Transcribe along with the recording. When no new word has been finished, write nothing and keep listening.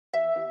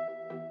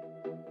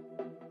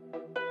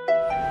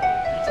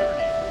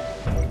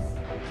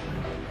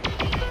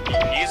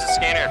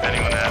container if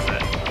anyone has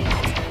it.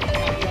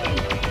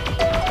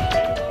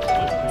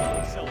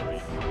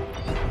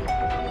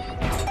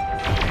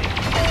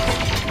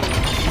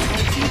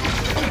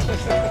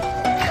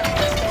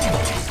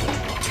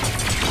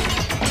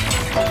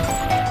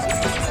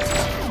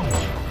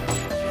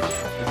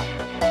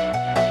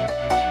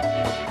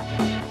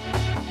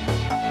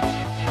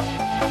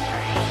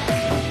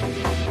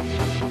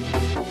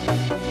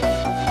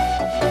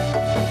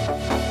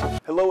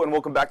 Hello and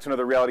welcome back to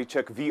another Reality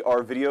Check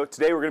VR video.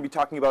 Today we're going to be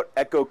talking about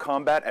Echo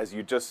Combat, as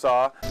you just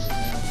saw.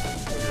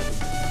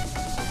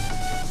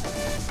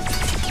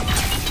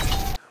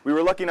 We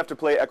were lucky enough to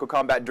play Echo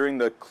Combat during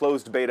the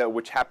closed beta,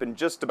 which happened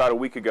just about a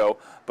week ago.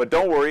 But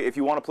don't worry, if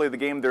you want to play the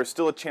game, there's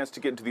still a chance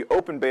to get into the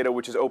open beta,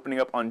 which is opening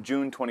up on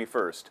June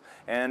 21st.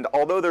 And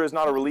although there is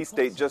not a release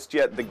date just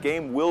yet, the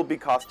game will be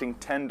costing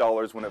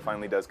 $10 when it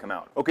finally does come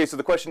out. Okay, so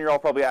the question you're all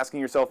probably asking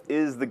yourself,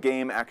 is the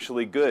game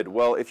actually good?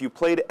 Well, if you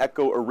played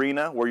Echo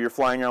Arena, where you're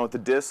flying around with the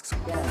discs...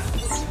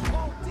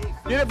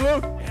 Get it,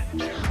 Blue!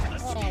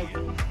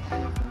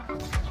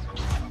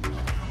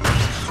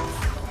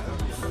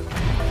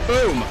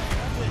 Boom!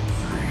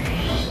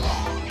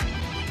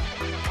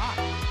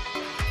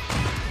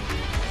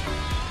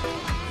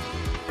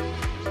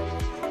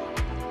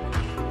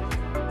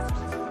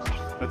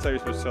 That's how you're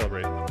supposed to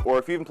celebrate. Or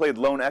if you even played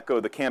Lone Echo,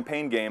 the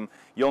campaign game,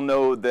 you'll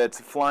know that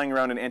flying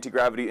around in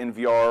anti-gravity in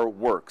VR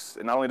works.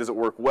 And not only does it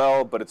work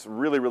well, but it's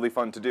really, really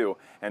fun to do.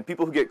 And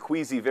people who get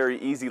queasy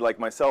very easy, like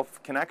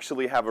myself, can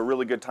actually have a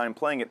really good time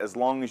playing it as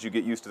long as you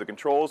get used to the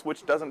controls,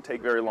 which doesn't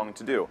take very long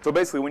to do. So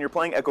basically, when you're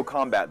playing Echo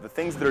Combat, the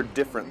things that are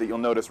different that you'll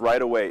notice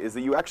right away is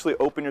that you actually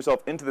open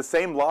yourself into the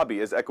same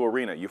lobby as Echo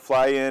Arena. You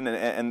fly in,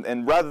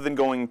 and rather than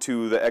going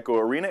to the Echo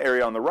Arena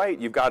area on the right,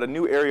 you've got a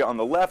new area on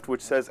the left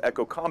which says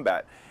Echo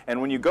Combat. And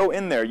when you go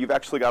in there, you've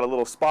actually got a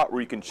little spot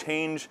where you can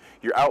change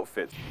your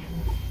outfit.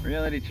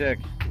 Reality check.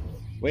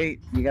 Wait,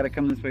 you gotta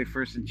come this way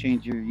first and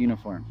change your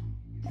uniform.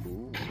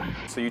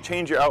 So you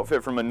change your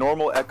outfit from a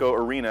normal Echo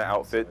Arena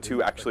outfit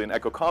to actually an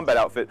Echo Combat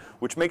outfit,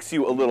 which makes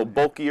you a little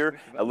bulkier,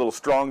 a little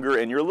stronger,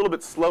 and you're a little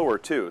bit slower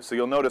too. So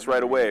you'll notice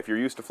right away, if you're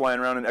used to flying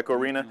around in Echo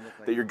Arena,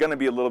 that you're going to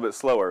be a little bit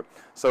slower.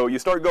 So you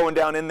start going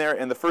down in there,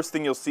 and the first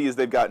thing you'll see is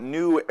they've got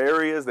new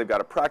areas, they've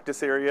got a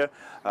practice area,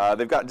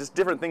 they've got just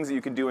different things that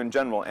you can do in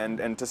general.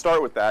 And to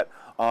start with that,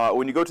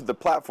 when you go to the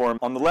platform,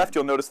 on the left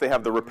you'll notice they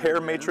have the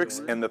repair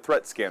matrix and the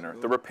threat scanner.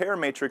 The repair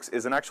matrix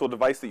is an actual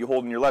device that you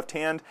hold in your left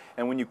hand,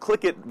 and when you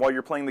click it while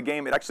you're playing the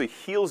game, it actually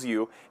heals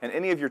you and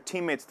any of your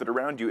teammates that are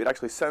around you. It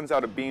actually sends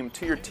out a beam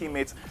to your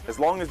teammates as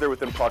long as they're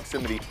within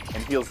proximity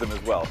and heals them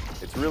as well.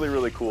 It's really,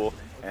 really cool,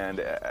 and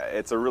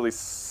it's a really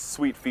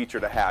sweet feature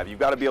to have. You've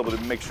got to be able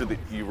to make sure that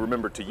you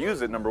remember to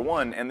use it, number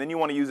one, and then you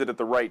want to use it at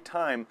the right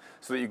time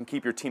so that you can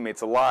keep your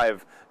teammates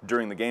alive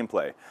during the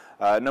gameplay.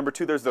 Number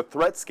two, there's the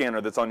threat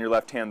scanner that's on your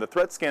left hand. The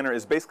threat scanner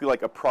is basically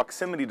like a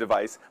proximity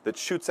device that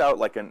shoots out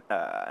like an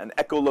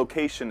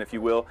echolocation, if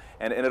you will,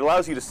 and it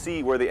allows you to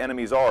see where the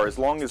enemies are. As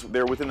long as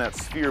they're within that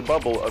sphere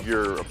bubble of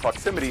your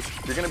proximity,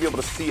 you're going to be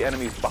able to see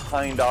enemies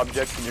behind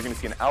objects, and you're going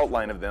to see an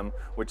outline of them,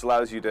 which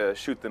allows you to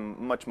shoot them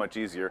much, much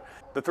easier.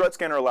 The threat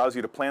scanner allows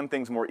you to plan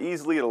things more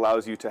easily. It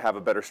allows you to have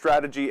a better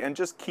strategy and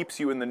just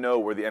keeps you in the know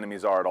where the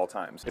enemies are at all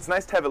times. It's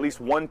nice to have at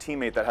least one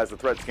teammate that has the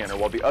threat scanner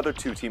while the other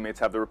two teammates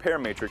have the repair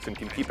matrix and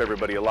can keep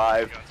everybody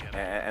alive,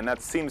 and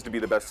that seems to be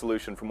the best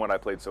solution from what I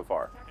played so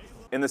far.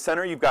 In the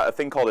center, you've got a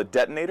thing called a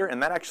detonator,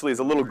 and that actually is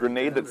a little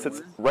grenade that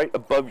sits right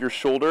above your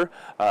shoulder.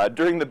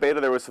 During the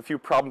beta, there was a few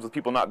problems with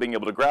people not being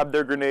able to grab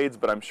their grenades,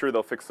 but I'm sure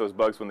they'll fix those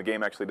bugs when the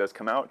game actually does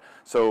come out.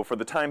 So for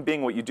the time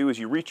being, what you do is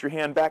you reach your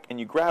hand back and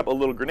you grab a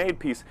little grenade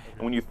piece,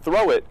 and when you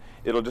throw it,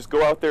 it'll just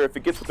go out there. If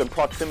it gets within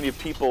proximity of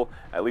people,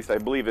 at least I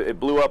believe it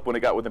blew up when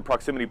it got within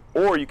proximity,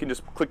 or you can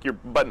just click your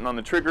button on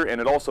the trigger and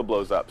it also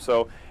blows up.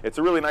 So it's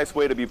a really nice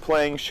way to be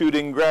playing,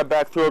 shooting, grab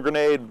back, throw a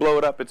grenade, blow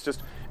it up. It's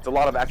a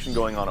lot of action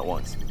going on at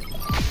once.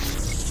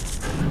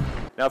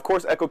 Now, of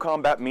course, Echo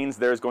Combat means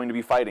there's going to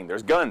be fighting.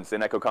 There's guns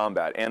in Echo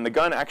Combat, and the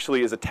gun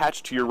actually is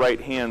attached to your right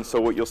hand, so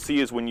what you'll see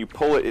is when you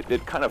pull it,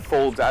 it kind of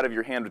folds out of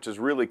your hand, which is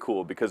really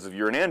cool because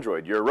you're an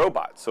android, you're a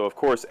robot. So, of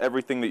course,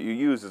 everything that you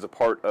use is a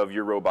part of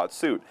your robot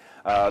suit.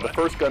 The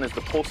first gun is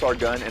the pulsar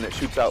gun, and it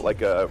shoots out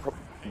like a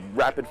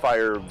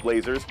rapid-fire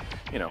lasers.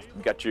 You know,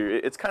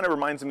 it kind of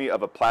reminds me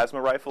of a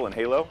plasma rifle in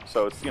Halo.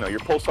 So it's, your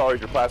pulsar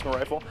is your plasma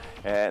rifle,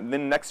 and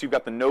then next you've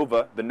got the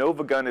Nova. The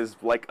Nova gun is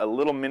like a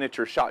little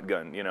miniature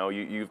shotgun.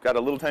 You've got a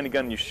little tiny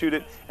gun, you shoot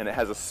it, and it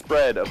has a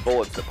spread of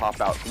bullets that pop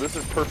out. So this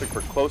is perfect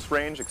for close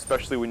range,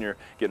 especially when you're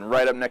getting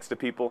right up next to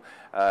people.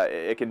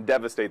 It can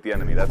devastate the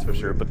enemy, that's for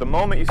sure. But the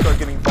moment you start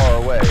getting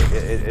far away,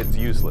 it's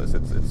useless.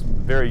 It's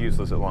very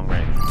useless at long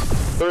range.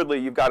 Thirdly,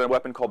 you've got a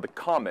weapon called the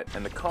Comet,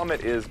 and the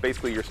Comet is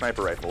basically your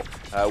sniper rifle.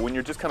 When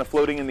you're just kind of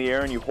floating in the air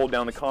air and you hold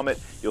down the Comet,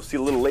 you'll see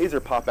a little laser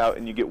pop out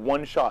and you get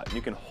one shot. And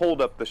you can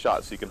hold up the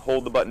shot, so you can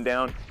hold the button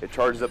down, it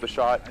charges up the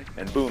shot,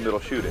 and boom, it'll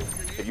shoot it.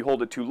 If you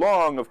hold it too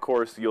long, of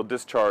course, you'll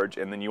discharge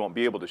and then you won't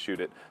be able to shoot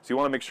it. So you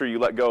want to make sure you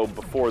let go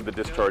before the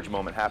discharge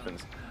moment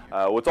happens.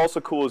 What's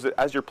also cool is that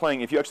as you're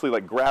playing, if you actually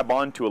like grab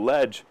onto a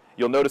ledge,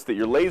 you'll notice that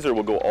your laser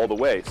will go all the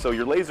way. So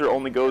your laser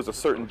only goes a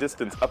certain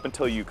distance up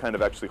until you kind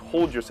of actually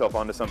hold yourself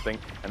onto something,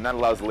 and that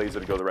allows the laser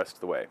to go the rest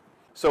of the way.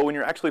 So when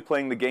you're actually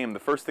playing the game, the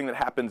first thing that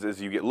happens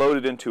is you get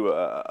loaded into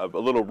a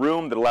little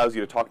room that allows you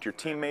to talk to your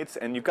teammates,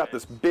 and you've got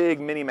this big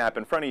mini-map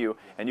in front of you,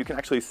 and you can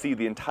actually see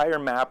the entire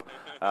map.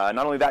 Not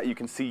only that, you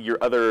can see your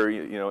other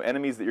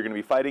enemies that you're going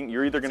to be fighting.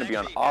 You're either going to be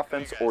on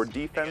offense or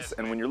defense,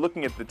 and when you're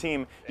looking at the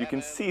team, you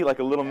can see like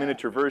a little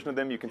miniature version of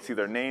them. You can see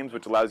their names,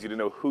 which allows you to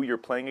know who you're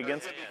playing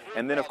against.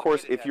 And then, of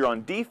course, if you're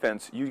on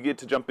defense, you get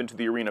to jump into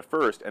the arena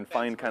first and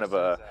find kind of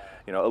a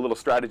little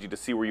strategy to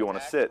see where you want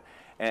to sit.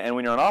 And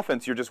when you're on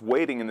offense, you're just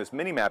waiting in this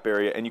mini-map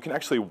area, and you can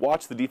actually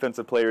watch the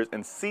defensive players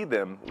and see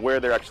them where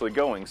they're actually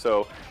going.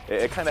 So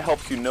it kind of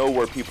helps you know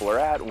where people are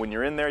at. When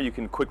you're in there, you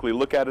can quickly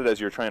look at it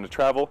as you're trying to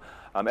travel.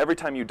 Every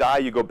time you die,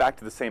 you go back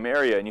to the same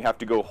area, and you have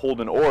to go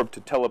hold an orb to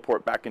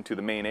teleport back into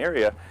the main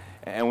area.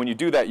 And when you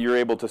do that, you're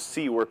able to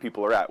see where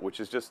people are at, which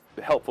is just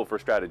helpful for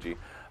strategy.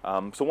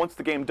 So once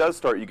the game does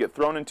start, you get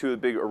thrown into a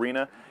big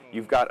arena.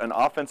 You've got an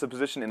offensive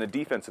position and a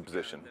defensive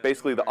position.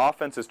 Basically, the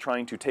offense is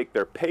trying to take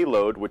their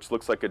payload, which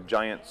looks like a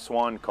giant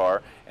swan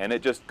car, and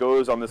it just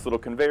goes on this little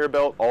conveyor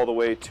belt all the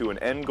way to an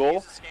end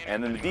goal.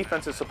 And then the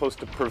defense is supposed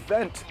to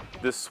prevent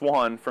this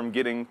swan from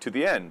getting to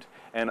the end.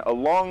 And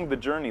along the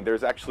journey,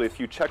 there's actually a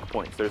few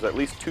checkpoints. There's at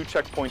least 2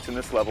 checkpoints in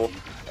this level,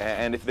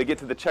 and if they get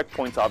to the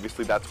checkpoints,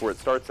 obviously that's where it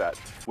starts at.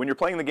 When you're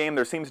playing the game,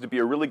 there seems to be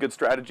a really good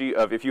strategy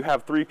of if you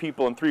have 3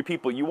 people and 3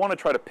 people, you want to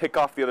try to pick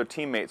off the other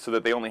teammates so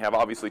that they only have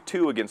obviously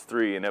 2 against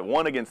 3 and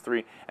 1 against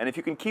 3. And if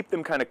you can keep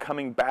them kind of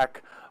coming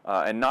back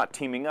and not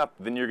teaming up,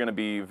 then you're going to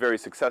be very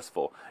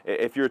successful.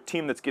 If you're a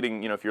team that's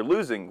getting, if you're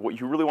losing, what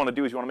you really want to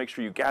do is you want to make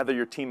sure you gather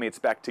your teammates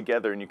back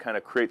together and you kind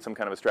of create some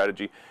kind of a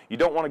strategy. You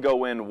don't want to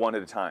go in one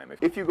at a time.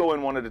 If you go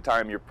in one at a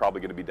time, you're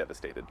probably going to be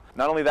devastated.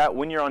 Not only that,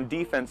 when you're on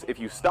defense, if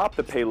you stop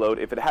the payload,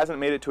 if it hasn't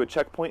made it to a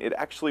checkpoint, it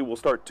actually will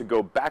start to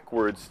go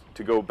backwards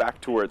to go back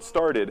to where it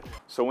started.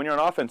 So when you're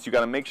on offense, you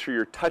got to make sure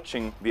you're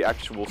touching the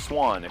actual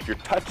swan. If you're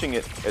touching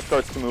it, it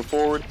starts to move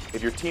forward.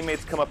 If your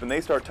teammates come up and they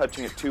start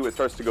touching it too, it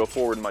starts to go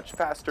forward much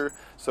faster.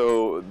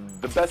 So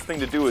the best thing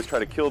to do is try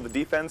to kill the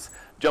defense,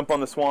 jump on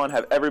the swan,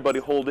 have everybody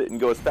hold it and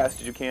go as fast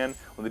as you can.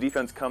 When the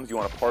defense comes, you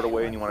want to part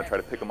away and you want to try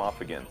to pick them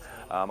off again.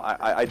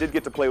 I did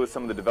get to play with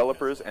some of the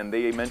developers, and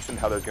they mentioned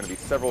how there's going to be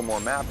several more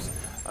maps.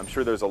 I'm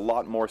sure there's a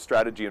lot more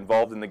strategy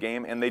involved in the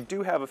game, and they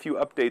do have a few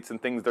updates and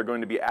things they're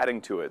going to be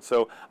adding to it.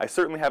 So I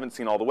certainly haven't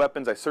seen all the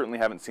weapons, I certainly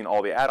haven't seen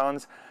all the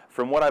add-ons.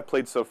 From what I've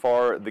played so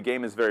far, the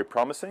game is very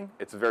promising.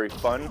 It's very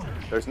fun.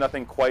 There's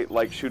nothing quite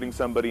like shooting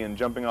somebody and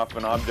jumping off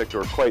an object,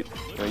 or quite,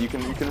 you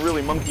can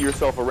really monkey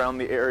yourself around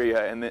the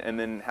area and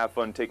then have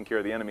fun taking care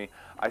of the enemy.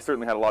 I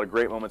certainly had a lot of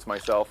great moments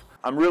myself.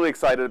 I'm really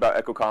excited about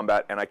Echo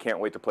Combat, and I can't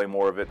wait to play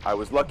more of it. I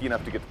was lucky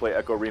enough to get to play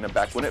Echo Arena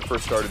back when it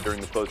first started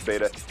during the closed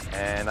beta,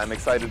 and I'm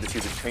excited to see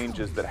the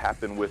changes that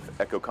happen with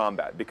Echo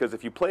Combat. Because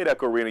if you played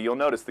Echo Arena, you'll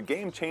notice the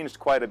game changed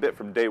quite a bit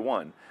from day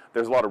one.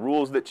 There's a lot of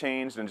rules that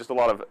changed and just a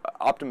lot of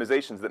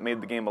optimizations that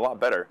made the game a lot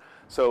better.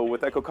 So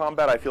with Echo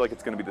Combat, I feel like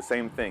it's going to be the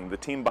same thing. The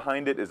team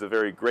behind it is a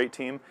very great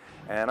team,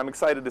 and I'm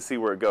excited to see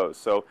where it goes.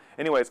 So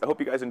anyways, I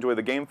hope you guys enjoy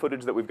the game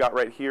footage that we've got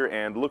right here,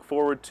 and look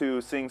forward to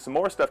seeing some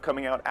more stuff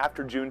coming out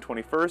after June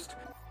 21st.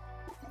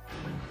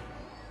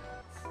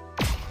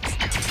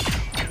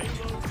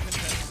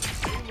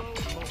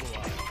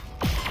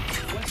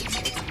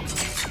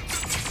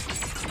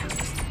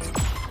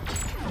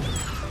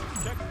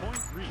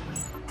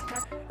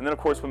 And then of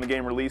course when the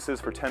game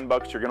releases for 10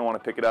 bucks, you're going to want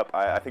to pick it up.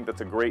 I think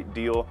that's a great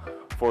deal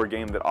for a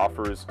game that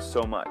offers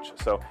so much.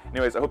 So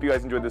anyways, I hope you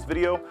guys enjoyed this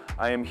video.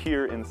 I am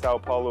here in Sao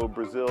Paulo,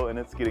 Brazil, and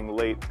it's getting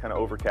late, kind of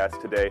overcast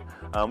today.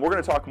 We're going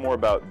to talk more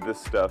about this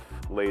stuff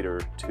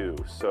later too.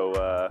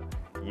 So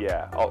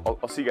yeah,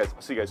 I'll see you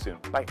guys soon.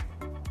 Bye.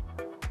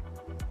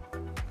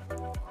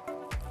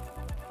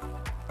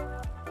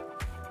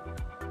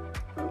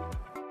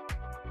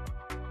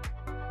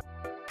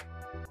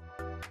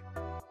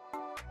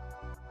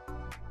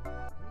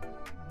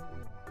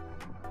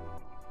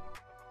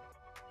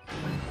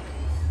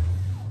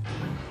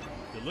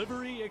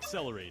 Delivery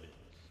accelerated.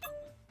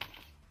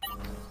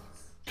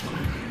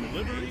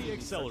 Delivery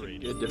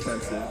accelerated. Good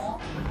defensive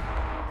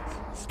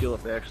skill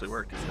if they actually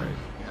worked is right.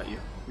 Got you.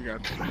 We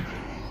got you.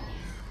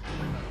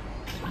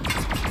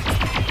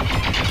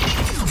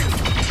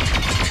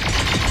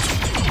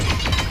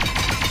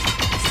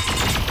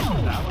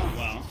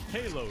 Wow.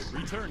 Payload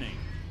returning.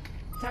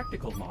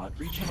 Tactical mod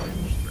recharged.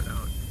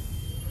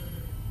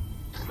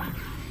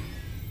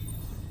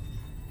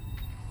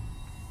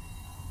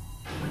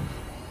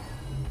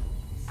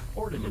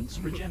 Ordnance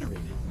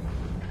regenerated.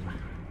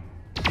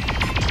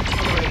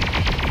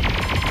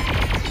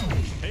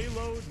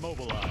 Payload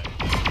mobilized.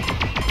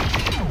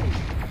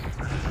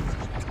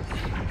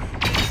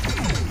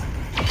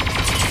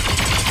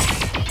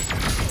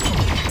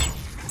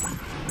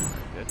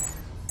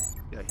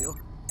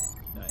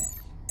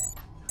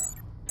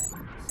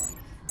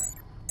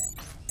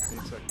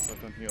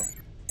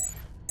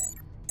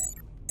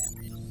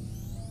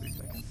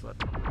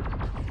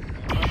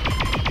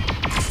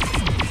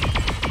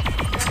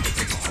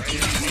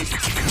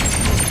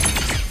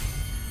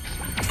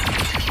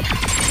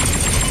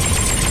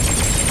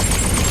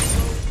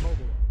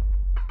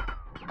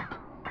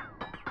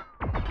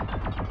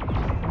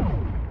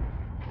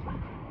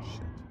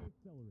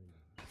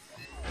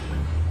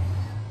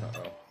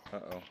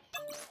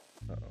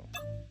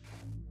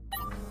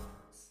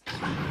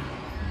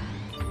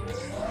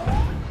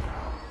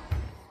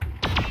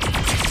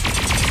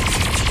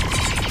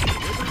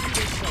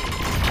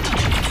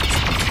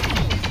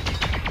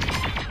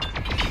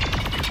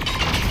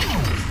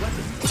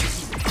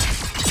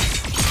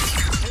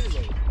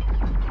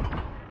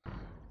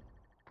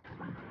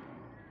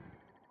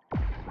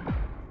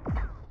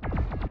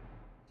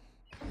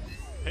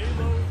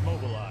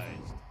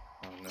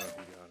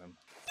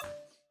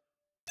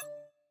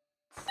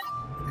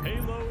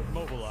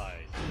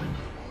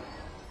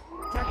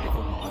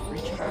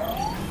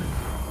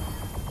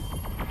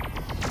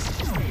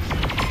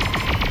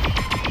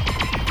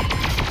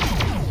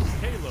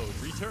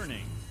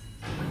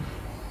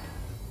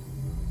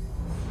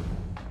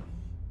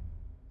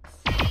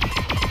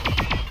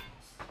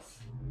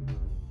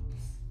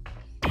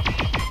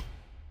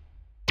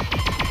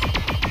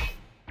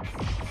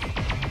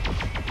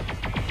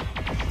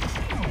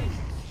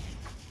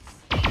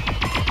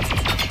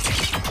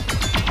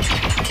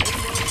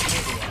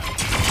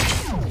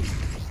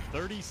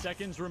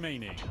 seconds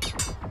remaining.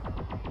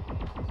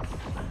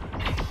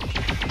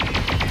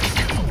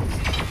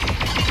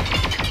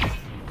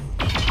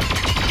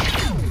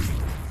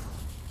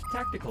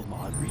 Tactical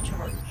mod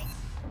recharged.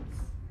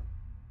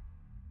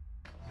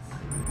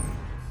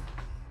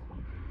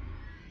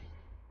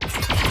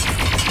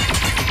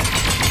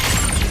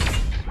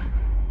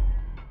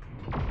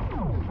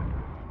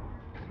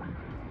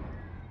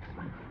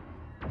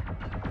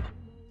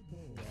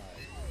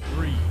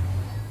 Three,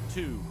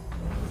 two,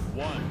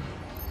 one.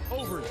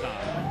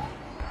 Overtime.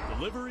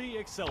 Delivery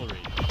accelerated.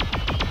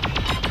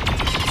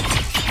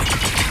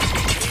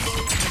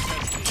 Payload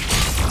contested.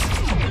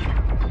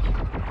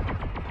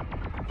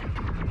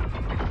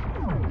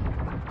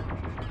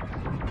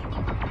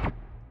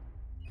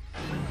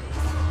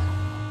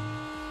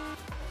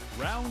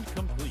 Round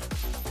complete.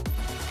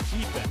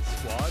 Defense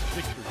squad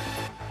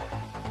victory.